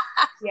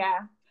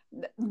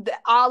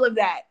 All of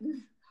that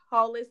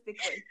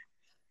holistically.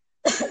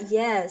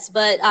 Yes,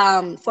 but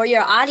for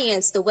your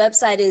audience, the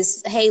website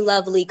is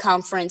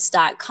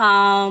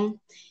heylovelyconference.com,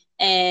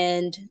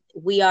 and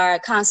we are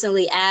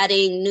constantly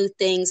adding new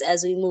things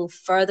as we move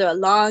further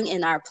along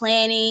in our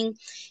planning.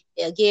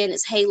 Again,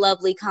 it's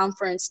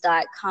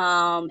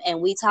heylovelyconference.com,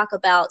 and we talk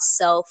about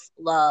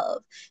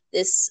self-love.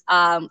 This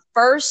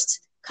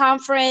first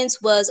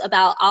conference was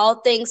about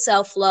all things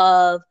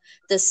self-love.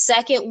 The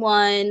second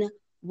one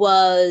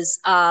was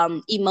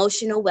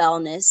emotional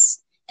wellness.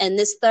 And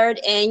this third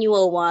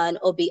annual one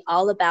will be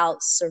all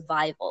about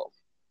survival.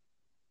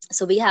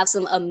 So we have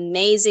some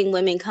amazing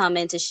women come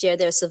in to share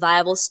their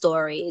survival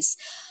stories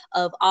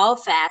of all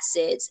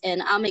facets.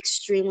 And I'm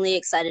extremely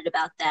excited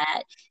about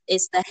that.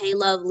 It's the Hey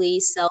Lovely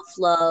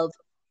Self-Love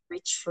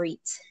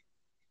Retreat.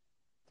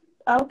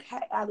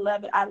 Okay, I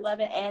love it. I love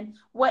it. And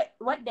what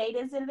date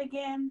is it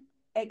again?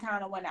 It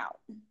kind of went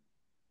out.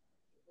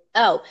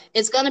 Oh,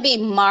 it's going to be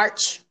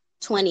March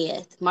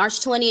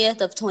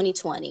 20th of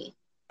 2020.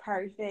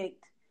 Perfect.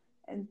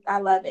 And I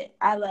love it.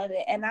 I love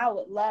it. And I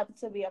would love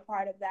to be a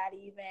part of that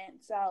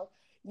event. So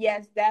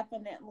yes,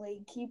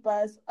 definitely keep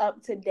us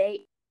up to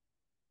date,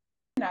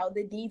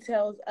 the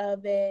details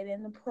of it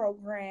and the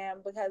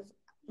program, because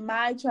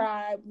my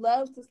tribe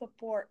loves to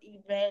support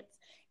events.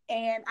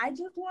 And I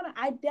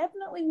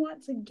definitely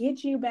want to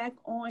get you back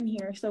on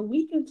here so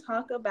we can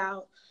talk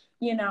about,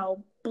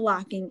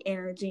 blocking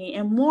energy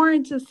and more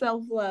into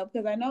self-love,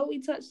 because I know we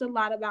touched a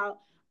lot about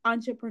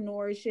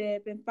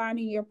entrepreneurship and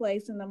finding your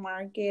place in the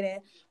market,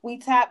 and we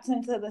tapped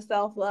into the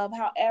self-love.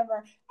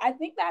 However, I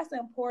think that's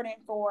important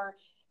for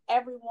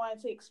everyone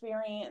to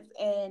experience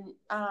and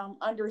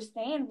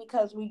understand,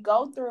 because we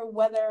go through,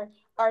 whether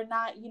or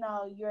not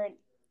you're an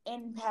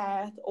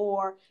empath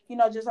or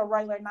just a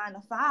regular 9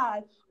 to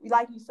 5,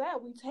 like you said,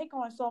 we take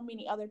on so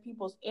many other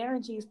people's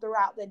energies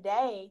throughout the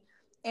day,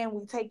 and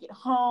we take it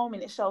home,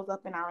 and it shows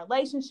up in our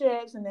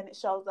relationships, and then it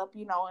shows up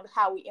in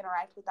how we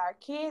interact with our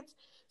kids.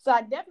 So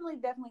I definitely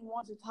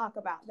want to talk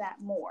about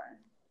that more.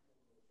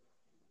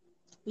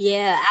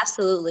 Yeah,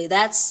 absolutely.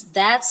 That's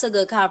a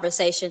good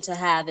conversation to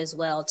have as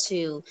well,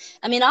 too.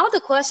 I mean, all the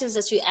questions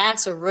that you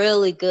ask are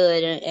really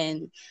good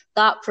and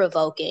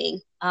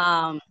thought-provoking.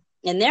 And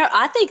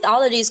I think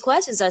all of these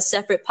questions are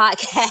separate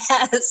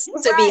podcasts,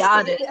 to be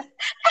honest.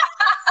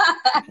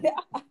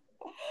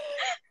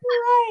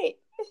 Right.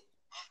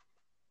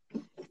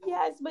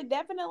 Yes, but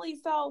definitely.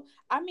 So,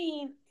 I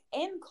mean,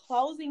 in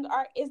closing,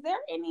 is there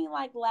any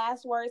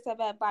last words of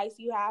advice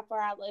you have for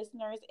our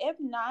listeners? If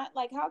not,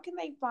 how can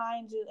they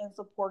find you and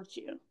support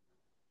you?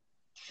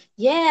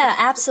 Yeah,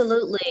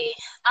 absolutely.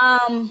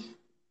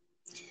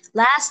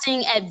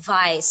 Lasting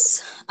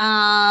advice.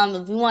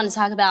 If we want to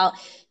talk about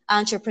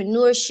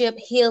entrepreneurship,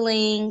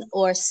 healing,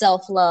 or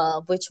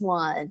self-love, which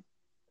one?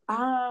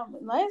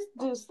 Let's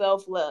do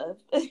self-love.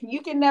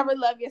 You can never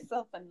love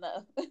yourself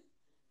enough.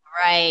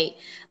 Right.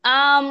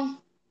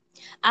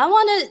 I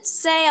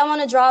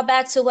want to draw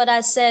back to what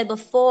I said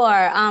before.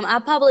 I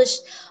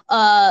published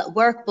a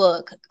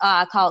workbook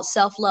called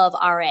Self-Love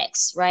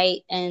RX,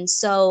 right? And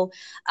so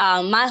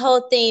my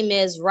whole theme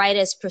is write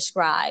as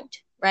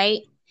prescribed,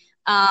 right?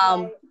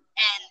 And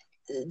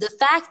the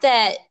fact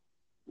that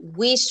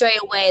we stray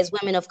away as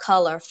women of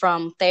color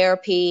from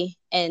therapy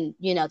and,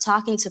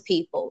 talking to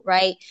people,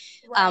 right?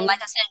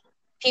 Like I said,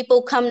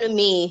 people come to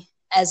me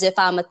as if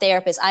I'm a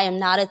therapist. I am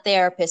not a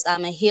therapist.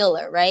 I'm a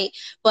healer, right?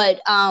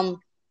 But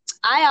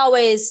I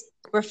always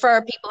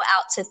refer people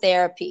out to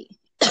therapy,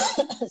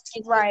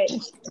 right,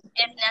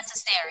 if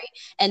necessary,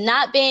 and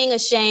not being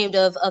ashamed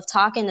of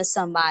talking to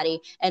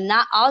somebody, and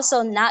not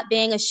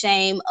being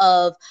ashamed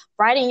of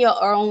writing your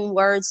own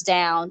words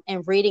down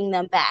and reading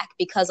them back,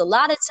 because a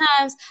lot of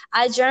times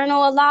I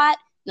journal a lot.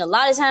 And a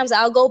lot of times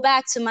I'll go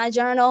back to my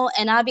journal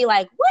and I'll be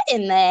like, what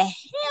in the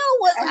hell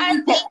was I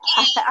thinking?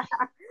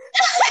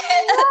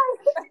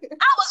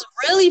 I was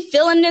really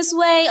feeling this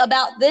way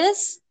about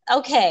this.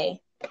 Okay.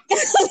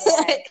 Yes.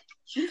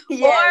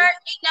 Or,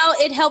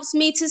 it helps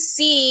me to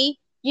see,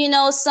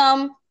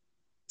 some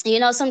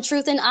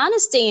truth and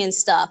honesty and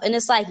stuff. And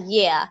it's like,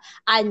 yeah,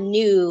 I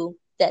knew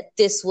that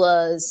this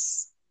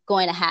was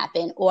going to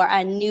happen, or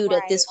I knew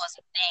that this was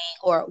a thing,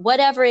 or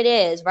whatever it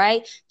is,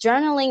 right?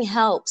 Journaling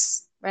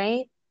helps,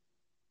 right?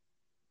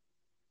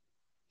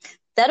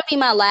 That'll be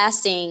my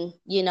lasting,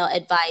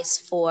 advice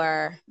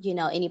for,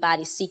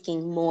 anybody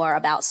seeking more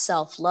about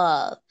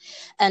self-love.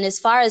 And as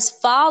far as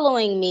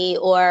following me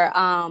or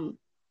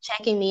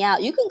checking me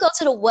out, you can go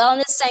to the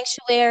Wellness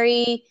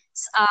Sanctuary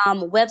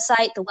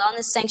website,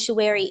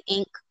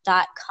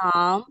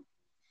 thewellnesssanctuaryinc.com.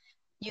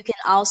 You can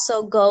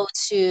also go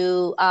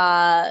to,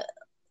 I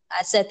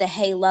said the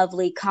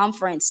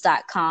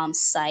heylovelyconference.com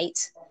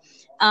site.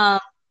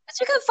 But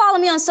you can follow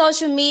me on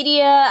social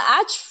media.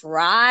 I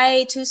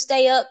try to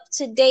stay up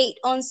to date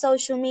on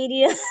social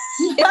media.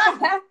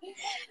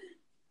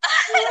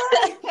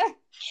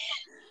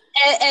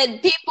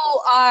 And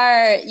people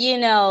are,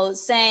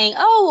 saying,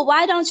 oh, well,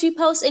 why don't you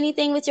post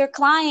anything with your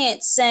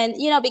clients? And,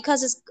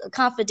 because it's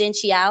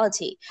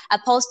confidentiality. I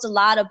post a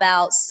lot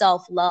about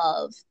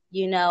self-love,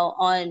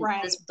 on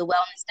the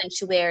Wellness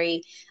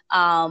Sanctuary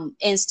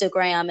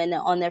Instagram and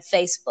on their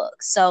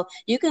Facebook. So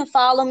you can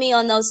follow me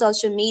on those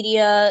social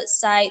media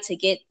sites to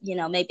get,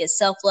 maybe a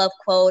self-love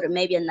quote or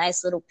maybe a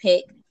nice little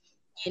pic,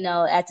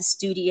 at the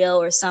studio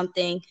or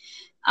something.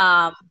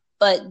 But,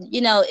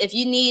 if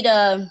you need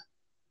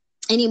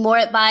any more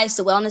advice,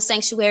 the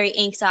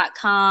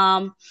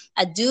wellnesssanctuaryinc.com.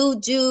 I do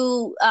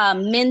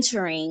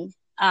mentoring.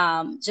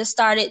 Just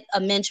started a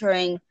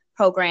mentoring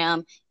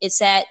program.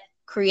 It's at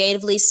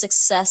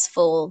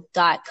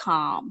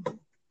creativellysuccessful.com.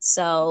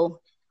 So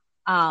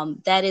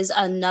that is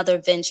another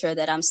venture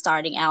that I'm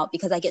starting out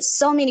because I get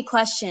so many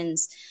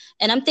questions.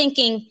 And I'm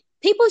thinking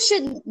people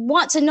should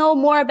want to know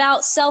more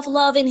about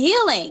self-love and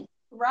healing.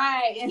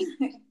 Right.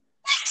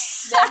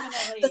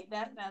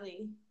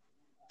 Definitely.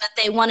 But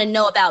they want to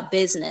know about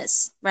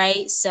business,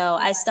 right? So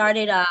I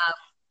started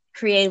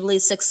Creatively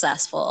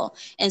Successful.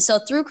 And so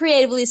through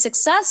Creatively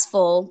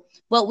Successful,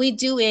 what we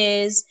do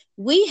is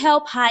we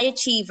help high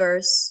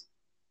achievers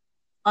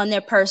on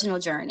their personal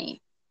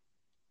journey.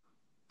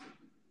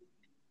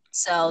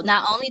 So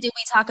not only do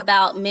we talk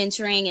about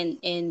mentoring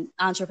and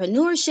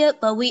entrepreneurship,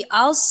 but we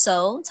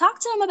also talk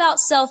to them about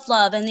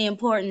self-love and the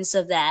importance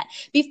of that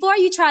before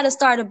you try to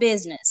start a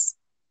business.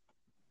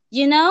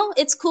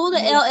 It's cool to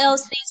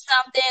LLC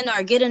something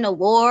or get an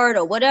award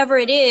or whatever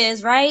it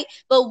is, right?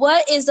 But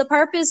what is the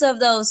purpose of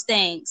those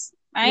things,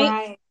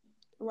 right?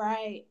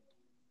 Right.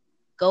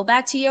 Go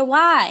back to your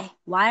why.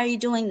 Why are you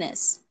doing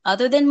this?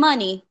 Other than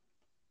money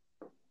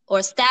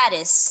or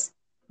status,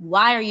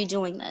 why are you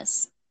doing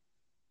this?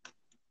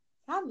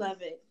 I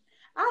love it.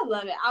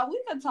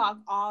 We could talk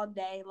all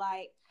day.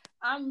 Like,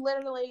 I'm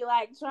literally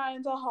like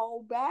trying to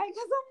hold back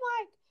because I'm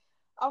like,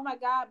 oh my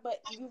God,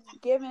 but you've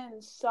given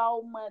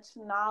so much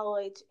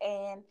knowledge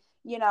and,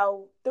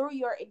 through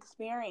your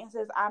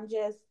experiences, I'm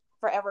just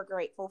forever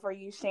grateful for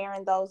you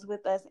sharing those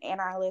with us and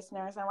our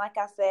listeners. And like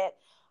I said,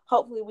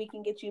 hopefully we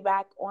can get you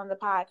back on the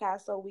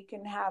podcast so we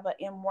can have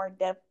a more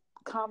depth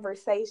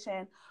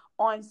conversation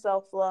on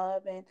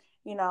self-love and,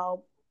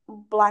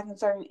 Black and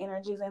certain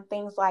energies and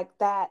things like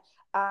that,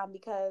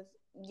 because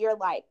you're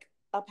like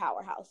a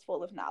powerhouse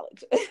full of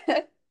knowledge.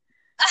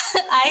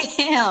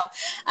 I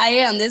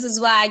am. This is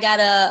why I got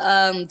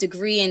a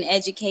degree in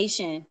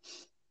education.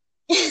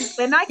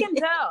 And I can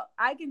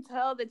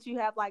tell that you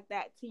have like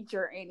that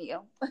teacher in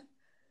you.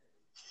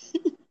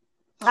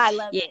 I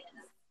love it.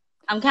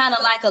 I'm kind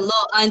of like a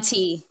little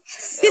auntie.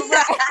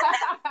 Right.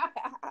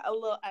 A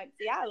little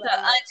auntie. I love it.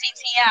 Auntie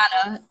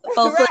Tiana.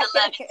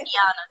 4'11"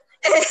 Tiana.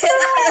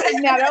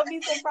 Now don't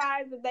be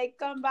surprised if they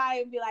come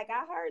by and be like,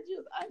 I heard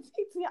you,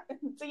 Auntie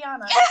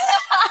Tiana.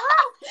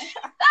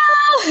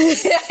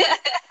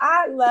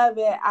 I love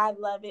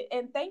it.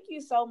 And thank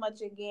you so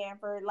much again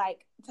for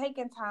like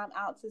taking time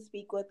out to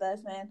speak with us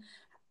and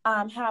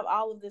have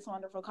all of this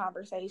wonderful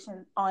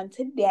conversation on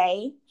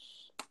today.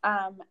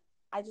 I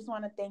just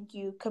want to thank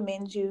you,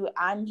 commend you.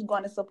 I'm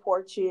going to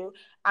support you.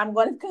 I'm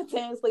going to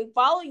continuously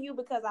follow you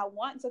because I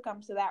want to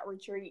come to that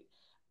retreat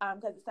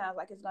because it sounds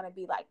like it's going to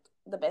be like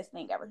the best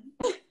thing ever.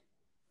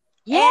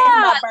 Yeah,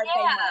 my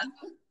birthday month.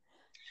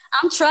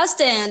 I'm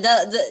trusting.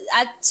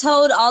 I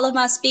told all of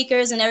my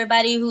speakers and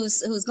everybody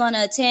who's going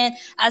to attend,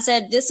 I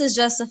said, this is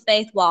just a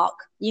faith walk.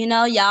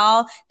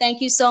 Y'all,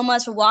 thank you so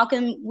much for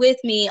walking with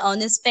me on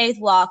this faith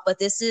walk. But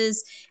this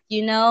is,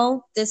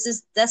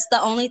 that's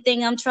the only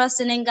thing I'm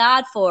trusting in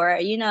God for.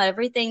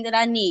 Everything that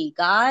I need.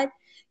 God,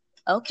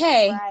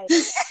 okay. Right.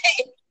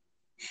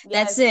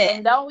 That's it.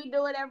 And don't we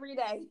do it every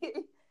day?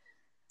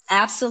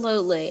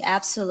 Absolutely.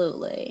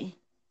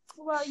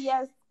 Well,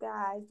 yes,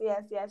 guys.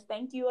 Yes.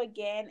 Thank you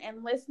again.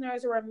 And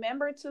listeners,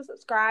 remember to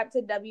subscribe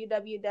to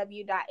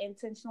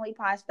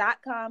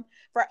www.intentionallyposh.com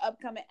for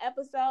upcoming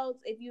episodes.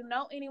 If you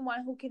know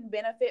anyone who can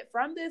benefit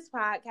from this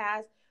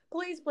podcast,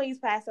 please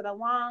pass it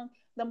along.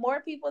 The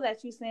more people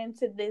that you send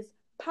to this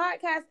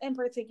podcast in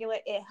particular,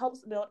 it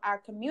helps build our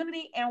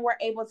community, and we're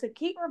able to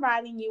keep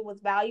providing you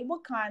with valuable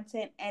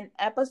content and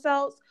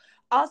episodes.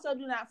 Also,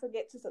 do not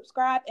forget to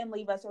subscribe and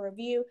leave us a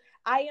review.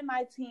 I and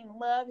my team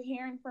love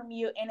hearing from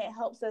you, and it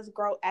helps us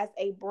grow as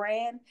a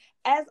brand.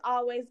 As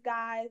always,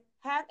 guys,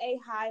 have a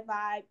high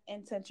vibe,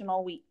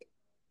 intentional week.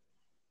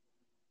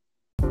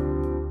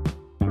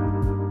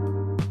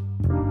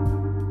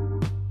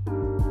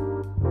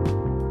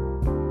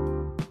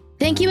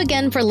 Thank you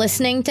again for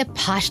listening to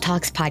Posh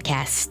Talks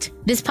Podcast.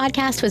 This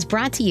podcast was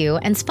brought to you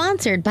and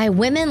sponsored by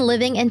Women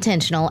Living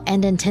Intentional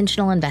and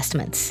Intentional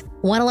Investments.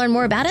 Want to learn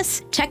more about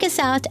us? Check us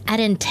out at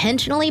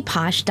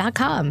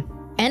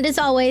intentionallyposh.com. And as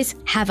always,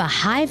 have a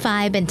high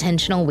vibe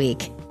intentional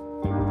week.